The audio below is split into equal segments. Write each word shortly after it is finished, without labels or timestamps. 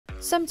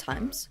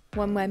Sometimes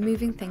when we're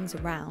moving things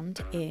around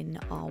in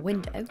our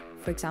window,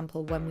 for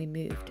example when we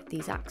moved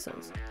these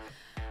axles,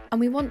 and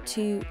we want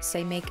to,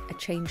 say, make a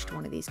change to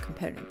one of these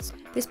components,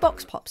 this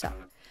box pops up.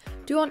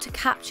 Do we want to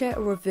capture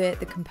or revert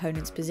the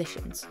component's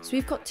positions? So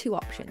we've got two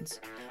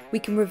options. We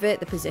can revert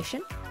the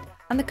position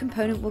and the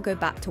component will go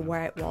back to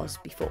where it was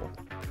before.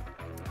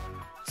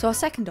 So our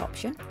second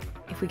option,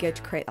 if we go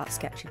to create that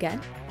sketch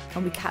again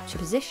and we capture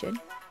position,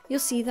 you'll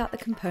see that the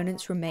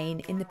components remain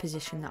in the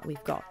position that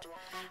we've got.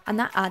 And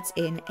that adds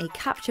in a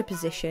capture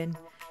position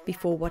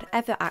before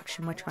whatever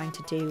action we're trying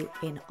to do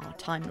in our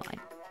timeline.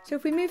 So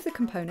if we move the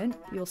component,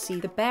 you'll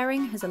see the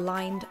bearing has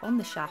aligned on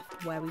the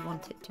shaft where we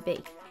want it to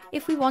be.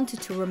 If we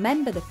wanted to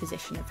remember the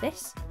position of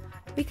this,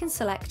 we can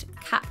select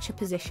Capture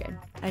Position,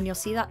 and you'll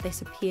see that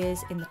this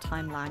appears in the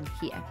timeline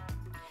here.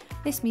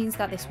 This means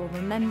that this will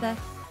remember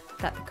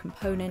that the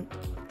component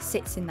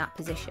sits in that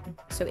position.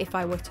 So if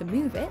I were to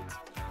move it,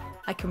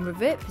 I can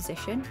revert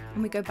position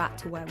and we go back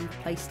to where we've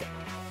placed it.